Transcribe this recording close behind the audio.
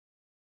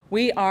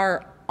We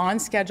are on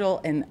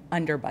schedule and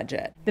under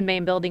budget. The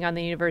main building on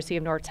the University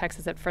of North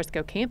Texas at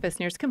Frisco campus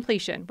nears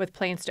completion, with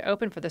plans to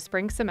open for the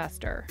spring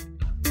semester.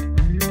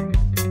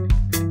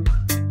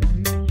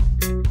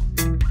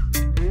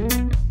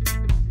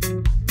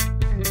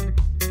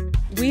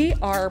 We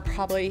are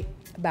probably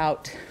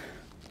about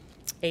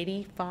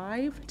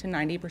 85 to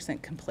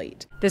 90%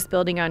 complete. This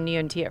building on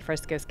UNT at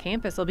Frisco's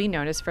campus will be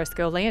known as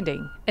Frisco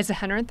Landing. It's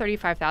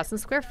 135,000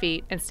 square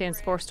feet and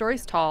stands 4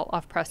 stories tall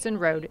off Preston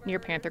Road near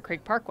Panther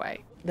Creek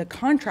Parkway. The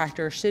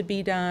contractor should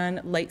be done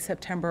late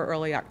September,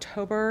 early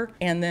October,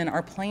 and then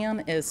our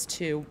plan is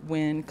to,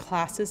 when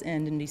classes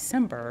end in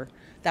December,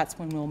 that's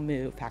when we'll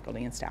move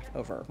faculty and staff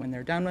over. When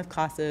they're done with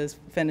classes,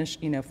 finish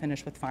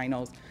with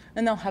finals,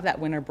 and they'll have that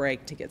winter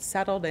break to get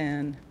settled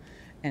in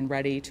and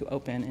ready to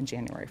open in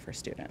January for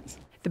students.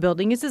 The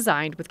building is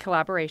designed with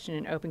collaboration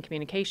and open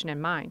communication in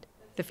mind.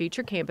 The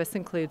future campus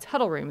includes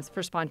huddle rooms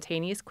for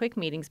spontaneous quick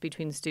meetings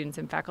between students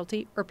and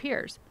faculty or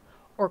peers,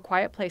 or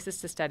quiet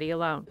places to study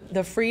alone.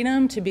 The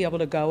freedom to be able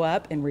to go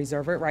up and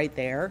reserve it right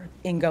there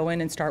and go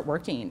in and start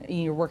working.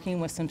 You're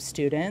working with some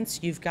students,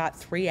 you've got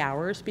 3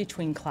 hours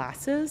between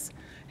classes.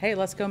 Hey,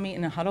 let's go meet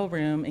in a huddle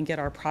room and get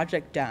our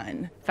project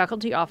done.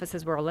 Faculty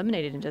offices were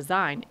eliminated in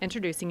design,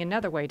 introducing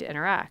another way to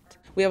interact.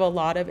 We have a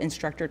lot of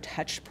instructor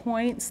touch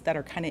points that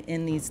are kind of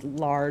in these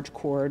large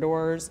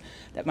corridors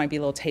that might be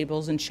little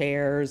tables and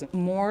chairs.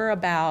 More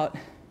about,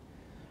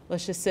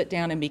 let's just sit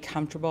down and be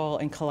comfortable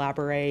and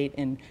collaborate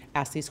and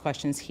ask these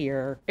questions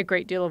here. A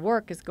great deal of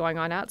work is going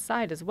on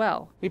outside as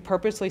well. We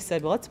purposely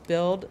said, well, let's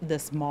build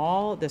this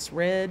mall, this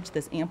ridge,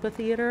 this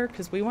amphitheater,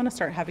 because we want to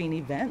start having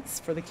events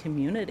for the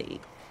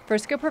community.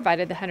 Frisco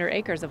provided the 100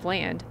 acres of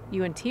land.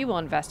 UNT will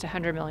invest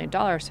 $100 million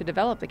to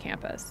develop the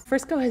campus.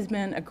 Frisco has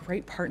been a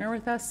great partner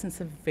with us since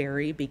the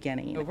very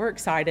beginning. We're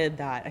excited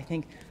that I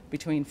think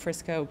between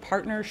Frisco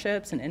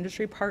partnerships and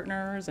industry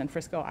partners and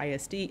Frisco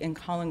ISD and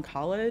Collin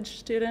College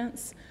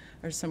students,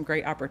 there's some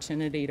great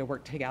opportunity to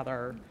work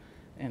together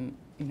and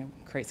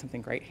create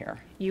something great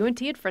here.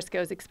 UNT at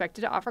Frisco is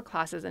expected to offer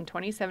classes in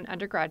 27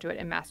 undergraduate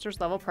and master's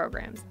level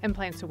programs and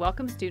plans to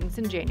welcome students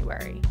in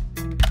January.